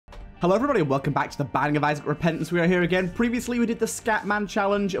Hello everybody and welcome back to the Binding of Isaac Repentance. We are here again. Previously we did the Scatman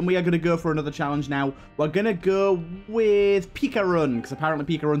challenge and we are going to go for another challenge now. We're going to go with PICA Run because apparently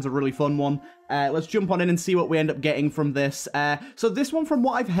PICA Run's a really fun one. Let's jump on in and see what we end up getting from this. So this one, from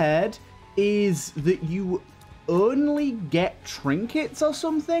what I've heard, is that you only get trinkets or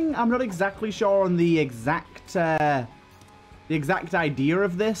something. I'm not exactly sure on the exact idea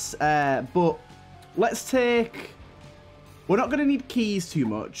of this, but let's take... We're not going to need keys too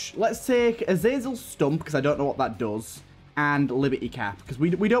much. Let's take Azazel's Stump, because I don't know what that does, and Liberty Cap, because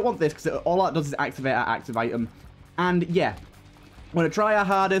we don't want this, because all that does is activate our active item. And yeah, we're going to try our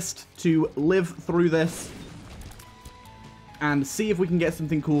hardest to live through this and see if we can get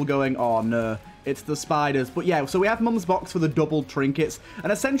something cool going. Oh no, it's the spiders. But yeah, so we have Mum's Box for the double trinkets,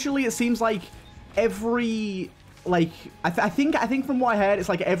 and essentially it seems like every... I think from what I heard, it's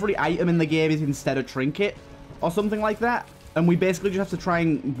like every item in the game is instead a trinket or something like that. And we basically just have to try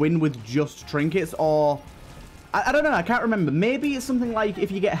and win with just trinkets, or... I don't know, I can't remember. Maybe it's something like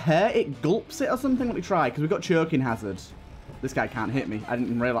if you get hurt, it gulps it or something. Let me try, because we've got Choking Hazard. This guy can't hit me. I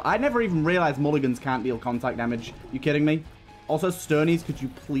didn't realize. I never even realized mulligans can't deal contact damage. You kidding me? Also, Stonies, could you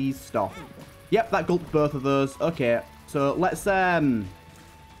please stop? Yep, that gulped both of those. Okay, so let's... So,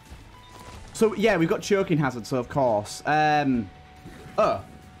 yeah, we've got Choking Hazard, so of course. Oh,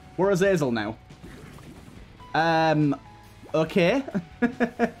 we're Azazel now. Okay.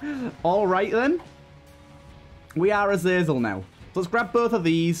 All right, then. We are Azazel now. So let's grab both of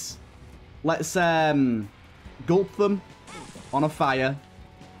these. Let's gulp them on a fire.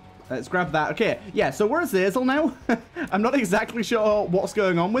 Let's grab that. Okay, yeah, so we're Azazel now. I'm not exactly sure what's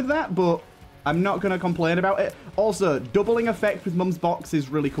going on with that, but I'm not going to complain about it. Also, doubling effect with Mum's Box is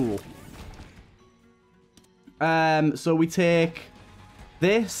really cool. So we take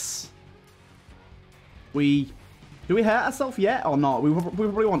this. Do we hurt ourselves yet or not? We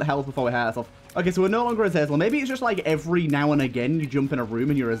probably want health before we hurt ourselves. Okay, so we're no longer Azazel. Maybe it's just like every now and again you jump in a room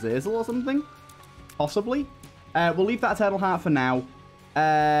and you're Azazel or something. Possibly. We'll leave that Eternal Heart for now.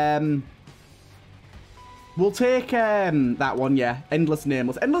 We'll take that one, yeah. Endless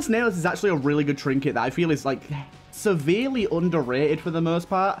Nameless. Endless Nameless is actually a really good trinket that I feel is like severely underrated for the most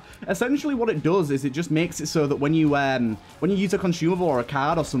part. Essentially what it does is it just makes it so that when you use a consumable or a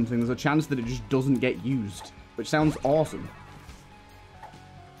card or something, there's a chance that it just doesn't get used, which sounds awesome.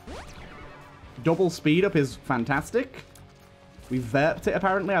 Double speed up is fantastic. We verped it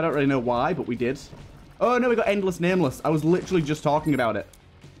apparently. I don't really know why, but we did. Oh no, we got Endless Nameless. I was literally just talking about it.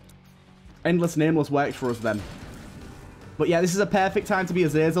 Endless Nameless worked for us then. But yeah, this is a perfect time to be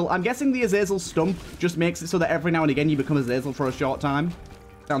Azazel. I'm guessing the Azazel Stump just makes it so that every now and again you become Azazel for a short time.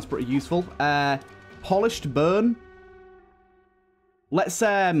 Sounds pretty useful. Polished Burn. Let's,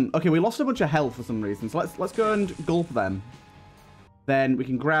 okay, we lost a bunch of health for some reason, so let's go and gulp them. Then we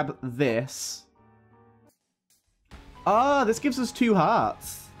can grab this. Ah, this gives us 2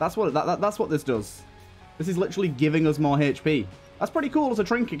 hearts. That's what that's what this does. This is literally giving us more HP. That's pretty cool as a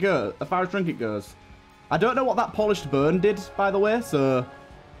trinket goes, as far as trinket goes. I don't know what that Polished Burn did, by the way, so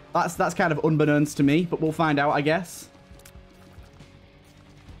that's kind of unbeknownst to me, but we'll find out, I guess.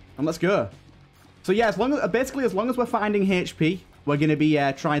 And let's go. So yeah, basically as long as we're finding HP, we're going to be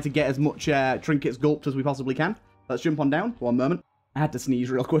trying to get as much trinkets gulped as we possibly can. Let's jump on down. 1 moment. I had to sneeze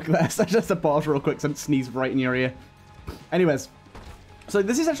real quick there. So just to pause real quick so I didn't sneeze right in your ear. Anyways. So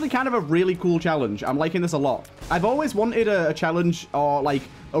this is actually kind of a really cool challenge. I'm liking this a lot. I've always wanted a challenge or like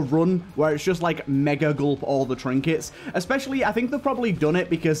a run where it's just like mega gulp all the trinkets. Especially, I think they've probably done it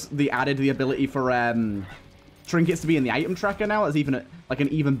because they added the ability for trinkets to be in the item tracker now. That's even like an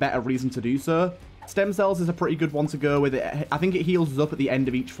even better reason to do so. Stem Cells is a pretty good one to go with. It. I think it heals us up at the end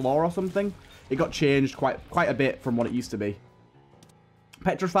of each floor or something. It got changed quite a bit from what it used to be.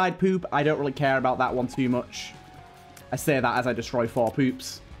 Petrified Poop, I don't really care about that one too much. I say that as I destroy 4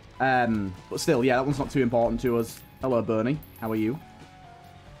 poops. But still, yeah, that one's not too important to us. Hello, Bernie. How are you?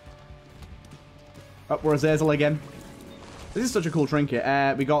 Oh, we're Azazel again. This is such a cool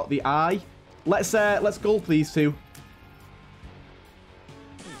trinket. We got the eye. Let's gulp these 2.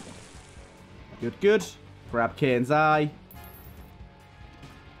 Good, good. Grab Kane's eye.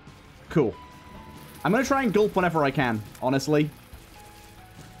 Cool. I'm going to try and gulp whenever I can, honestly.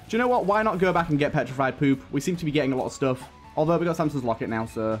 Do you know what? Why not go back and get Petrified Poop? We seem to be getting a lot of stuff. Although we got Samson's Locket now,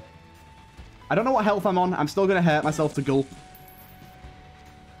 so... I don't know what health I'm on. I'm still going to hurt myself to gulp.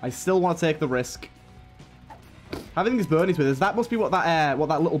 I still want to take the risk. Having these burnies with us, that must be what that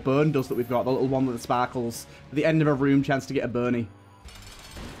little burn does that we've got. The little one with the sparkles. At the end of a room, chance to get a burnie.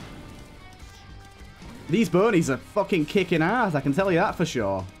 These burnies are fucking kicking ass, I can tell you that for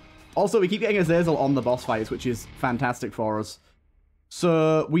sure. Also, we keep getting Azazel on the boss fights, which is fantastic for us.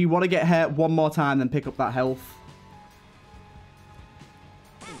 So we want to get hit one more time, then pick up that health.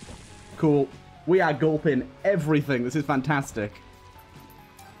 Cool. We are gulping everything. This is fantastic.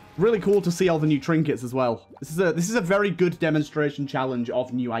 Really cool to see all the new trinkets as well. This is a very good demonstration challenge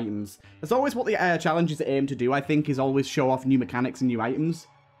of new items. That's always what the challenges aim to do, I think, is always show off new mechanics and new items.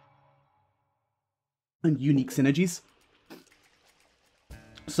 And unique synergies.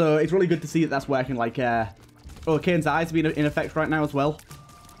 So it's really good to see that that's working. Like, oh, Kane's eyes being in effect right now as well.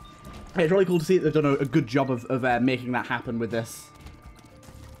 It's really cool to see that they've done a good job of making that happen with this.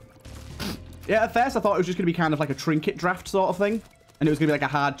 Yeah, at first I thought it was just going to be kind of like a trinket draft sort of thing. And it was going to be like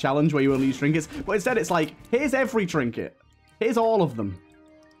a hard challenge where you only use trinkets. But instead it's like, here's every trinket. Here's all of them.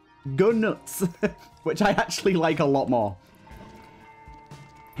 Go nuts. Which I actually like a lot more.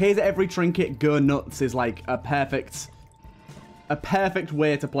 Here's every trinket, go nuts is like a perfect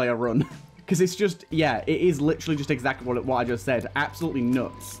way to play a run. Because it's just, yeah, it is literally just exactly what I just said. Absolutely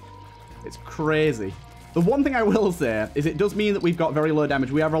nuts. It's crazy. The one thing I will say is it does mean that we've got very low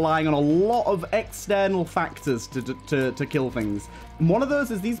damage. We are relying on a lot of external factors to kill things. And one of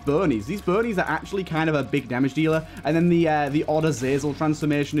those is these Burnies. These Burnies are actually kind of a big damage dealer. And then the Odd Azazel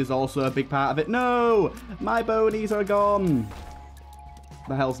transformation is also a big part of it. No! My Bonies are gone.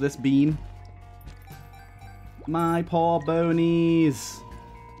 The hell's this bean? My poor Bonies.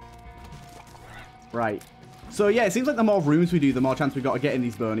 Right. So yeah, it seems like the more rooms we do, the more chance we've got of getting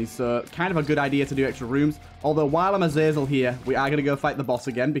these Bonies. So kind of a good idea to do extra rooms. Although while I'm Azazel here, we are going to go fight the boss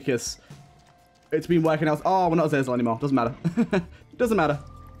again because it's been working out. Oh, we're not Azazel anymore. Doesn't matter. Doesn't matter.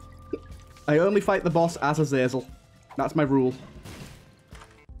 I only fight the boss as Azazel. That's my rule.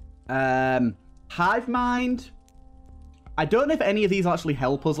 Hive Mind. I don't know if any of these will actually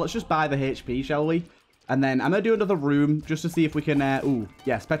help us. Let's just buy the HP, shall we? And then I'm going to do another room just to see if we can... ooh,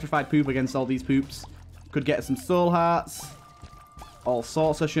 yes, Petrified Poop against all these poops. Could get some soul hearts. All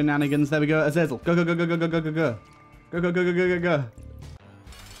sorts of shenanigans. There we go. Azazel. Go, go, go, go, go, go, go, go, go. Go, go, go, go, go, go, go.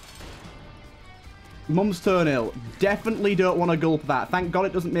 Mum's Toenail. Definitely don't want to gulp that. Thank God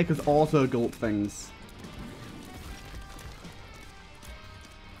it doesn't make us auto-gulp things.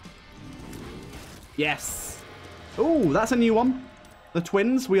 Yes. Ooh, that's a new one. The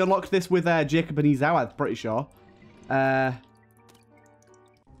twins. We unlocked this with Jacob and Izao, I'm pretty sure. Get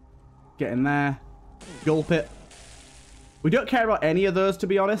in there. Gulp it. We don't care about any of those, to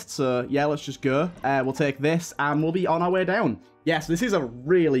be honest. So, yeah, let's just go. We'll take this, and we'll be on our way down. Yes, this is a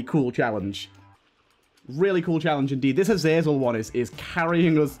really cool challenge. Really cool challenge indeed. This Azazel one is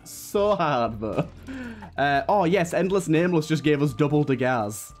carrying us so hard, though. Oh, yes, Endless Nameless just gave us double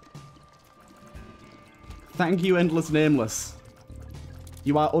Dagars. Thank you, Endless Nameless.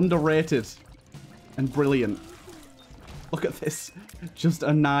 You are underrated and brilliant. Look at this. Just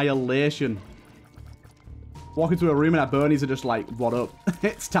annihilation. Walk into a room and our Burnies are just like, what up?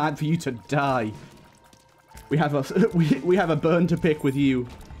 It's time for you to die. We have a burn to pick with you.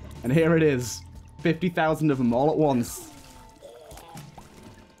 And here it is. 50,000 of them all at once.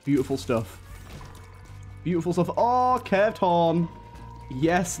 Beautiful stuff. Beautiful stuff. Oh, curved horn.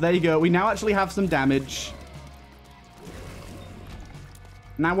 Yes, there you go. We now actually have some damage.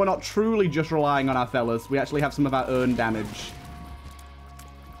 Now we're not truly just relying on our fellas. We actually have some of our own damage.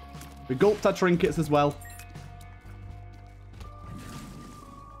 We gulped our trinkets as well.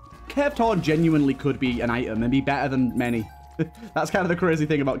 Curved horn genuinely could be an item and be better than many. That's kind of the crazy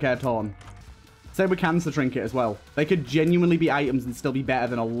thing about curved horn. Same with cancer trinket as well. They could genuinely be items and still be better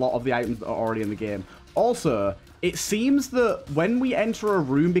than a lot of the items that are already in the game. Also, it seems that when we enter a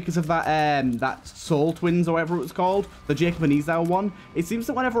room because of that Soul Twins or whatever it was called, the Jacob and Izao one, it seems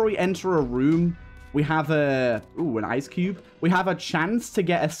that whenever we enter a room, we have an ice cube. We have a chance to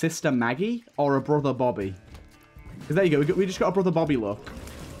get a sister Maggie or a brother Bobby. Because there you go, we just got a brother Bobby look.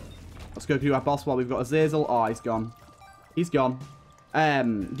 Let's go to our boss while we've got Azazel. Oh, he's gone. He's gone.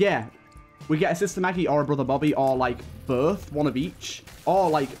 Yeah. We get a sister Maggie or a brother Bobby or like both, one of each. Or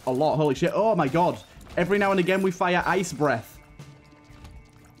like a lot, holy shit. Oh my god. Every now and again we fire ice breath.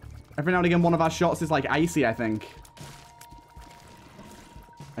 Every now and again one of our shots is like icy, I think.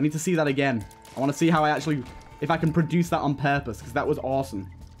 I need to see that again. I want to see how if I can produce that on purpose, because that was awesome.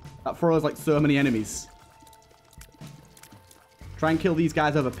 That throws like so many enemies. Try and kill these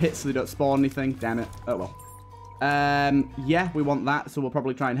guys over pits so they don't spawn anything. Damn it. Oh well. Yeah, we want that, so we'll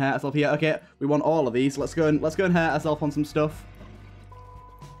probably try and hurt ourselves here. Okay, we want all of these. Let's go and hurt ourselves on some stuff.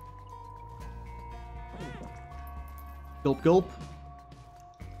 Gulp, gulp.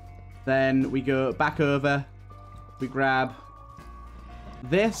 Then we go back over. We grab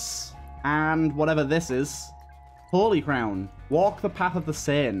this and whatever this is. Holy Crown. Walk the path of the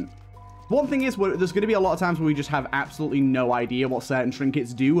saint. One thing is, there's going to be a lot of times where we just have absolutely no idea what certain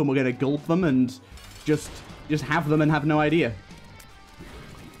trinkets do, and we're going to gulp them and just have them and have no idea.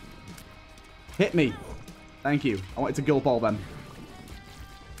 Hit me. Thank you. I wanted to gulp all them.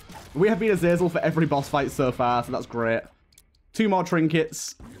 We have been Azazel for every boss fight so far, so that's great. 2 more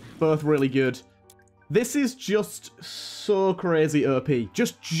trinkets. Both really good. This is just so crazy OP.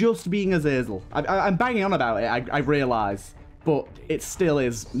 Just being Azazel. I'm banging on about it, I realise. But it still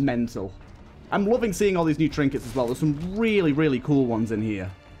is mental. I'm loving seeing all these new trinkets as well. There's some really, really cool ones in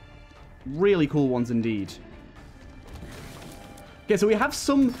here. Really cool ones indeed. Okay, so we have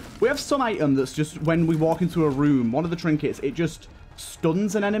some item that's just when we walk into a room, one of the trinkets, it just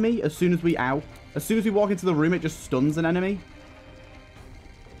stuns an enemy as soon as we walk into the room, it just stuns an enemy.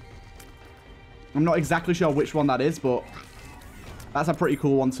 I'm not exactly sure which one that is, but that's a pretty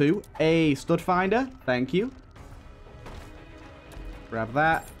cool one too. A stud finder, thank you. Grab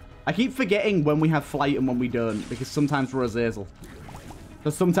that. I keep forgetting when we have flight and when we don't, because sometimes we're Azazel.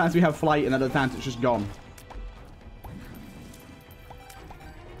 Because sometimes we have flight and other times it's just gone.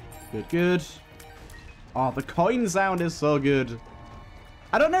 Good, good. Oh, the coin sound is so good.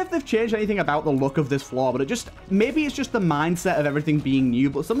 I don't know if they've changed anything about the look of this floor, but maybe it's just the mindset of everything being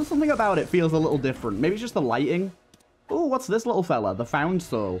new, but something about it feels a little different. Maybe it's just the lighting. Oh, what's this little fella? The Found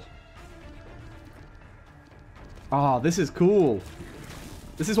Soul. Oh, this is cool.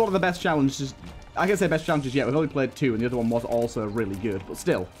 This is one of the best challenges. I can say best challenges yet. We've only played 2, and the other one was also really good. But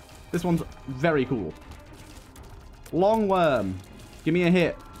still, this one's very cool. Long worm. Give me a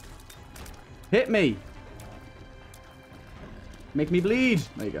hit. Hit me. Make me bleed.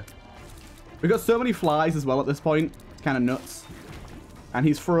 There you go. We've got so many flies as well at this point. It's kind of nuts. And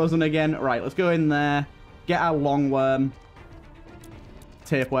he's frozen again. Right, let's go in there. Get our long worm.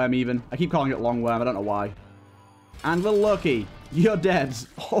 Tapeworm even. I keep calling it long worm. I don't know why. And little Loki. You're dead.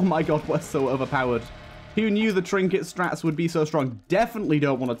 Oh my god, we're so overpowered. Who knew the trinket strats would be so strong? Definitely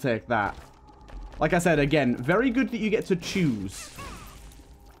don't want to take that. Like I said, again, very good that you get to choose.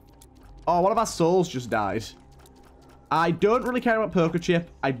 Oh, one of our souls just died. I don't really care about Poker Chip.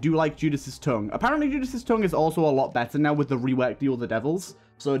 I do like Judas's Tongue. Apparently, Judas's Tongue is also a lot better now with the reworked Deal the Devils.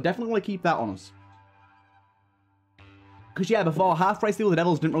 So definitely want to keep that on us. Because, yeah, before, half price Deal the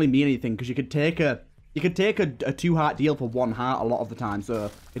Devils didn't really mean anything. Because you could take a 2-heart deal for 1 heart a lot of the time. So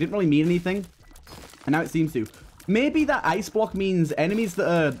it didn't really mean anything. And now it seems to. Maybe that ice block means enemies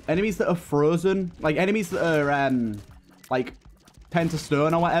that are frozen. Like, enemies that are, like, tend to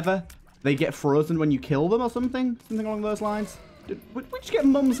stone or whatever. They get frozen when you kill them or something? Something along those lines? Did we just get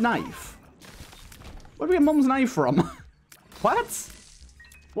Mum's knife? Where did we get Mum's knife from? What?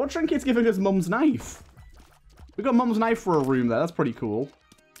 What trinket's giving us Mum's knife? We got Mum's knife for a room there. That's pretty cool.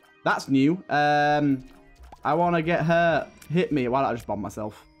 That's new. I want to get her. Hit me. Why don't I just bomb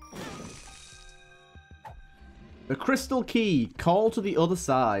myself? The crystal key. Call to the other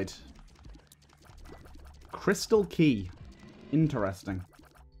side. Crystal key. Interesting.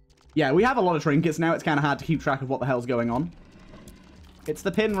 Yeah, we have a lot of trinkets now. It's kind of hard to keep track of what the hell's going on. It's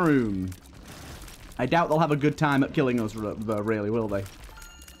the pin room. I doubt they'll have a good time at killing us, though, really, will they?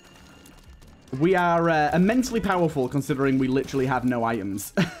 We are immensely powerful, considering we literally have no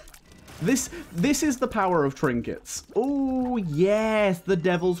items. This is the power of trinkets. Oh, yes, the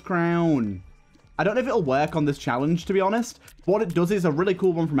Devil's Crown. I don't know if it'll work on this challenge, to be honest. What it does is a really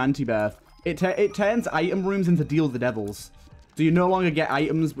cool one from Antibirth. It turns item rooms into Deal the Devils. So you no longer get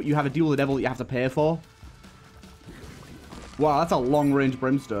items, but you have a Deal the Devil that you have to pay for. Wow, that's a long-range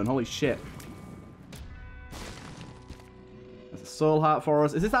brimstone. Holy shit. That's a soul heart for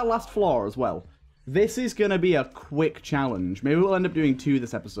us. Is this our last floor as well? This is going to be a quick challenge. Maybe we'll end up doing 2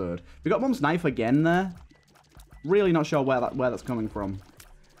 this episode. We got Mum's knife again there. Really not sure where that's coming from.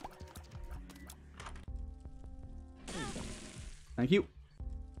 Thank you.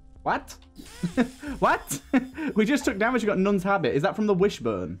 What? What? We just took damage and got Nun's Habit. Is that from the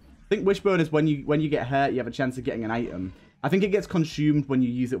Wishbone? I think Wishbone is when you get hurt, you have a chance of getting an item. I think it gets consumed when you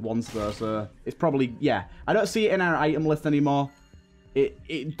use it once, though, so it's probably, yeah. I don't see it in our item list anymore.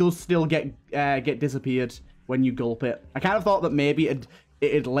 It does still get disappeared when you gulp it. I kind of thought that maybe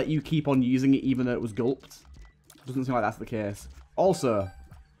it'd let you keep on using it even though it was gulped. Doesn't seem like that's the case. Also,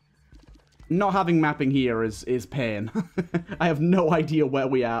 not having mapping here is pain. I have no idea where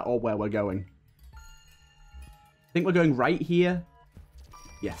we are or where we're going. I think we're going right here.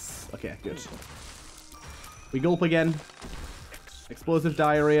 Yes. Okay, good. We gulp again. Explosive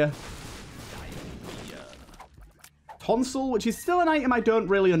diarrhea. Tonsil, which is still an item I don't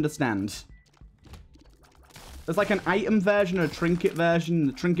really understand. There's like an item version or a trinket version.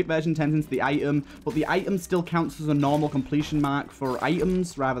 The trinket version turns into the item, but the item still counts as a normal completion mark for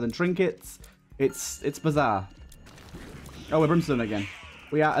items rather than trinkets. It's bizarre. Oh, we're Brimstone again.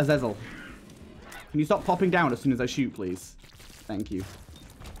 We are Azazel. Can you stop popping down as soon as I shoot, please? Thank you.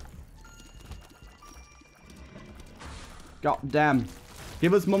 God damn.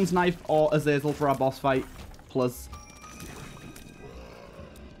 Give us Mum's Knife or Azazel for our boss fight. Plus.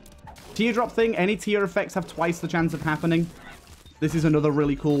 Teardrop thing. Any tear effects have twice the chance of happening. This is another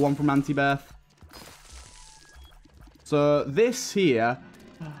really cool one from antibirth. So this here,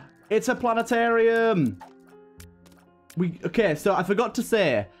 it's a planetarium. Okay, so I forgot to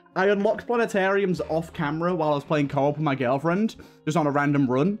say, I unlocked planetariums off camera while I was playing co-op with my girlfriend, just on a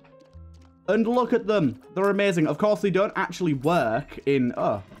random run. And look at them. They're amazing. Of course, they don't actually work in...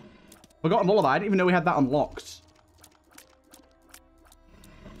 Oh. Forgotten Lullaby. I didn't even know we had that unlocked.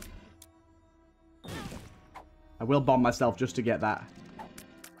 I will bomb myself just to get that.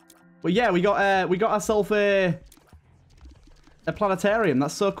 But yeah, we got ourselves a planetarium.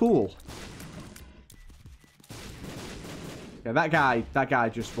 That's so cool. Yeah, that guy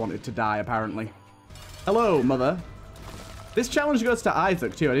just wanted to die, apparently. Hello, mother. This challenge goes to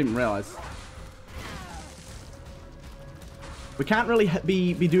Isaac, too. I didn't realize. We can't really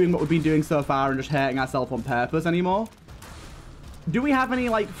be doing what we've been doing so far and just hurting ourselves on purpose anymore. Do we have any,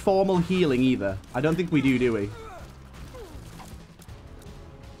 like, formal healing either? I don't think we do we?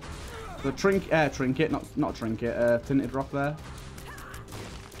 The trinket, not trinket, tinted rock there.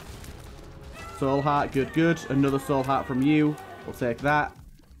 Soul heart, good. Another soul heart from you. We'll take that.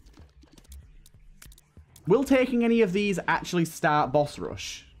 Will taking any of these actually start boss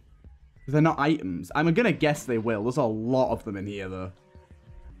rush? They're not items. I'm gonna guess they will. There's a lot of them in here, though.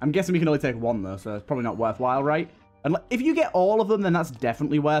 I'm guessing we can only take one, though, so it's probably not worthwhile, right? And if you get all of them, then that's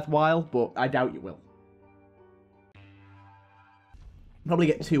definitely worthwhile, but I doubt you will. Probably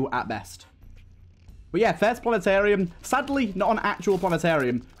get 2 at best. But yeah, first planetarium. Sadly, not an actual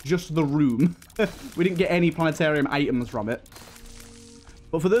planetarium, just the room. We didn't get any planetarium items from it.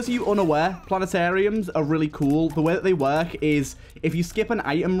 But for those of you unaware, planetariums are really cool. The way that they work is if you skip an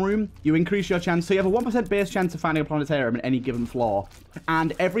item room, you increase your chance. So you have a 1% base chance of finding a planetarium in any given floor.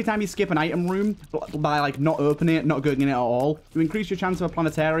 And every time you skip an item room, by like not opening it, not going in it at all, you increase your chance of a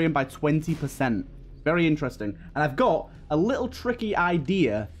planetarium by 20%. Very interesting. And I've got a little tricky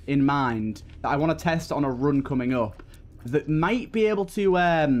idea in mind that I want to test on a run coming up that might be able to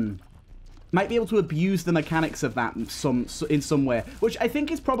abuse the mechanics of that in some way, which I think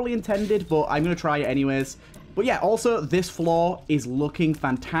is probably intended, but I'm going to try it anyways. But yeah, also, this floor is looking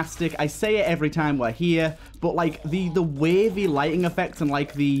fantastic. I say it every time we're here, but like the wavy lighting effects and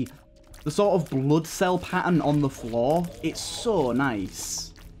like the sort of blood cell pattern on the floor, it's so nice.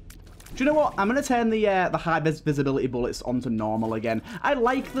 Do you know what? I'm going to turn the high visibility bullets onto normal again. I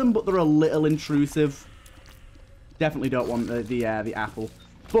like them, but they're a little intrusive. Definitely don't want the apple.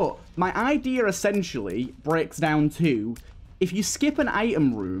 But my idea essentially breaks down to, if you skip an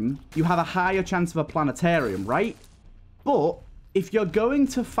item room, you have a higher chance of a planetarium, right? But if you're going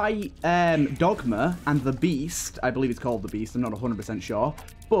to fight Dogma and the Beast, I believe it's called the Beast, I'm not 100% sure.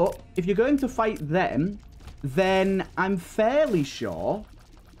 But if you're going to fight them, then I'm fairly sure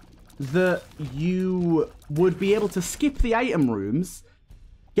that you would be able to skip the item rooms,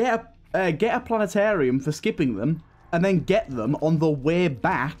 get a planetarium for skipping them, and then get them on the way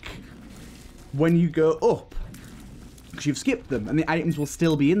back when you go up. Because you've skipped them, and the items will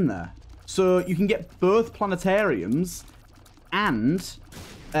still be in there. So you can get both planetariums and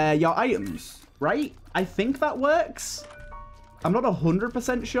your items, right? I think that works. I'm not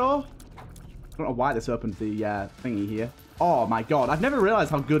 100% sure. I don't know why this opened the thingy here. Oh my god, I've never realized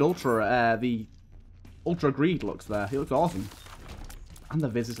how good the Ultra Greed looks there. He looks awesome. And the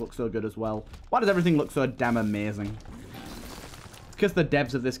Vizzes look so good as well. Why does everything look so damn amazing? Because the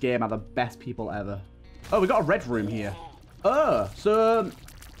devs of this game are the best people ever. Oh, we got a red room here. Oh, so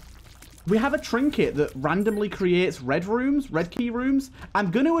we have a trinket that randomly creates red rooms, red key rooms. I'm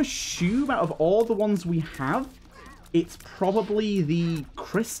going to assume out of all the ones we have, it's probably the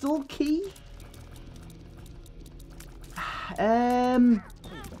crystal key. I'm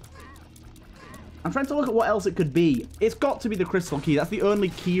trying to look at what else it could be. It's got to be the crystal key. That's the only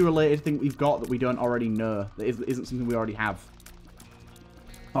key-related thing we've got that we don't already know. That isn't something we already have.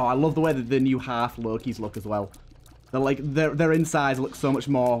 Oh, I love the way that the new half Lokis look as well. They're like, their insides look so much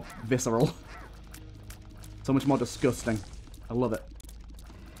more visceral. So much more disgusting. I love it.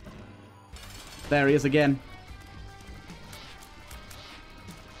 There he is again.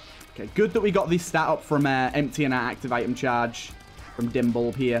 Okay, good that we got this stat up from emptying our active item charge from Dim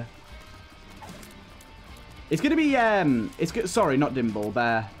Bulb here. It's going to be, sorry, not dim bulb,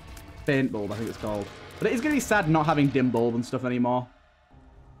 faint bulb, I think it's called. But it is going to be sad not having dim bulb and stuff anymore.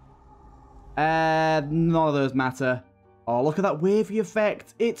 None of those matter. Oh, look at that wavy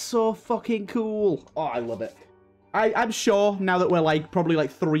effect. It's so fucking cool. Oh, I love it. I'm sure now that we're like probably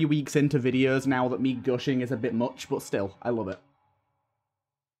like 3 weeks into videos now that me gushing is a bit much, but still, I love it.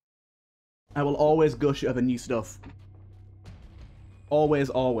 I will always gush over new stuff. Always,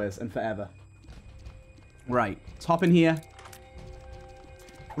 always, and forever. Right, let's hop in here.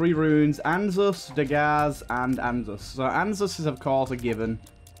 3 runes, Anzus, Dagaz, and Anzus. So Anzus is of course a given.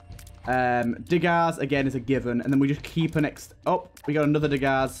 Dagaz again is a given, and then we just keep an oh, we got another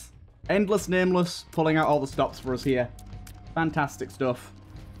Dagaz. Endless Nameless, pulling out all the stops for us here. Fantastic stuff.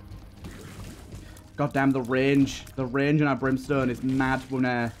 God damn, the range on our Brimstone is mad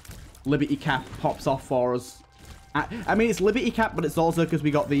when Liberty Cap pops off for us. I mean, it's Liberty Cap, but it's also because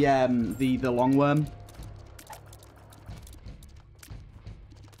we got the Longworm.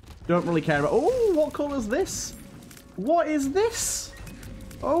 Don't really care about... Oh, what colour is this? What is this?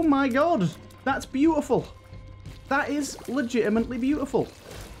 Oh my god, that's beautiful. That is legitimately beautiful.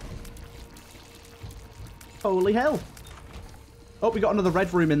 Holy hell. Oh, we got another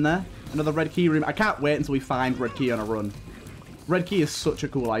red room in there. Another red key room. I can't wait until we find red key on a run. Red key is such a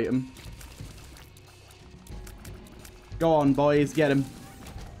cool item. Go on, boys. Get him.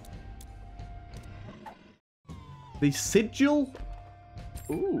 The sigil.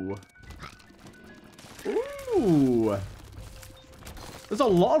 Ooh. Ooh. There's a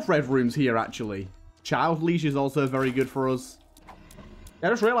lot of red rooms here, actually. Child Leash is also very good for us. I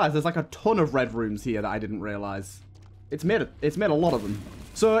just realized there's like a ton of red rooms here that I didn't realize. It's made a lot of them.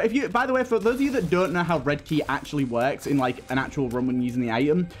 So if you, by the way, for those of you that don't know how red key actually works in like an actual run when using the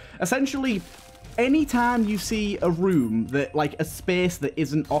item, essentially anytime you see a room that like a space that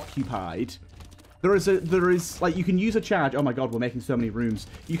isn't occupied, there is like, you can use a charge. Oh my god, we're making so many rooms.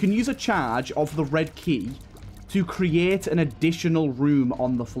 You can use a charge of the red key to create an additional room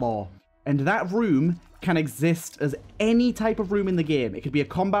on the floor. And that room can exist as any type of room in the game. It could be a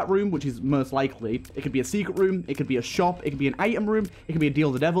combat room, which is most likely. It could be a secret room. It could be a shop. It could be an item room. It could be a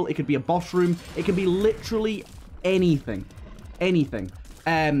deal with the devil. It could be a boss room. It could be literally anything. Anything.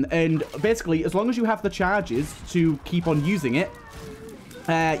 And basically, as long as you have the charges to keep on using it,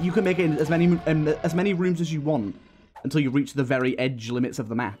 you can make it in as many rooms as you want until you reach the very edge limits of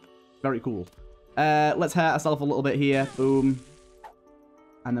the map. Very cool. Let's hurt ourselves a little bit here. Boom.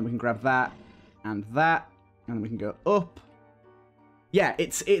 And then we can grab that. And that, and then we can go up. Yeah,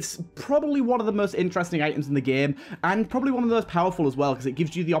 it's probably one of the most interesting items in the game, and probably one of the most powerful as well, because it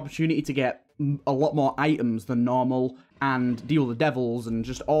gives you the opportunity to get a lot more items than normal, and deal with the devils, and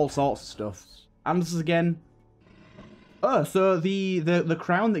just all sorts of stuff. And this is again... Oh, so the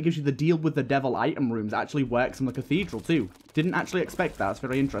crown that gives you the deal with the devil item rooms actually works in the cathedral too. Didn't actually expect that, it's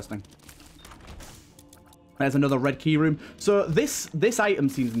very interesting. There's another red key room. So this item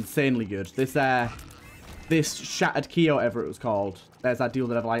seems insanely good. This shattered key or whatever it was called. There's that deal with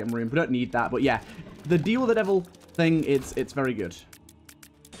the devil item room. We don't need that, but yeah, the deal with the devil thing, it's very good.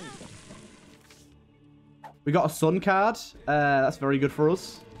 We got a sun card. That's very good for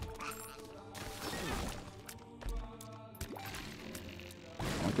us.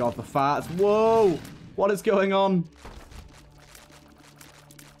 Oh my god, the farts. Whoa! What is going on?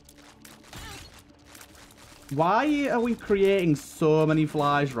 Why are we creating so many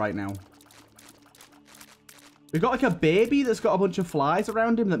flies right now? We've got like a baby that's got a bunch of flies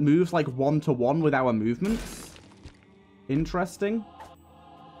around him that moves like 1-to-1 with our movements. Interesting.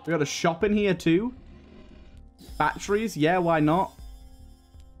 We got a shop in here too. Batteries, yeah, why not?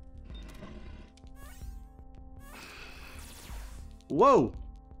 Whoa!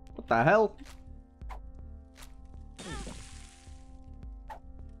 What the hell?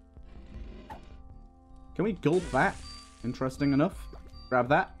 Can we gulp that? Interesting enough. Grab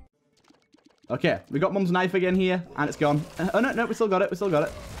that. Okay, we got Mum's knife again here, and it's gone. Oh, no, we still got it. We still got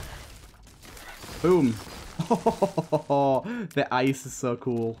it. Boom. Oh, the ice is so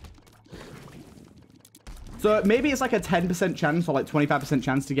cool. So maybe it's like a 10% chance or like 25%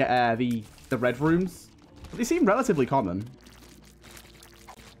 chance to get the red rooms. But they seem relatively common.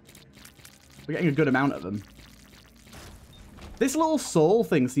 We're getting a good amount of them. This little soul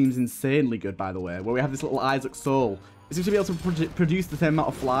thing seems insanely good, by the way, where we have this little Isaac soul. It seems to be able to produce the same amount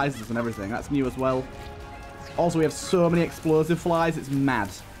of flies and everything. That's new as well. Also, we have so many explosive flies, it's mad.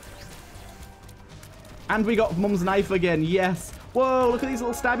 And we got Mum's knife again, yes. Whoa, look at these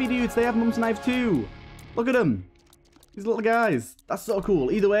little stabby dudes. They have Mum's knife too. Look at them. These little guys. That's so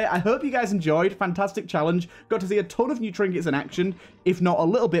cool. Either way, I hope you guys enjoyed. Fantastic challenge. Got to see a ton of new trinkets in action, if not a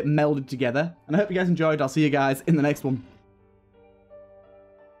little bit melded together. And I hope you guys enjoyed. I'll see you guys in the next one.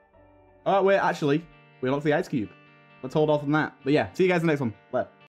 Oh, wait, actually, we unlocked the ice cube. Let's hold off on that. But yeah, see you guys in the next one. Bye.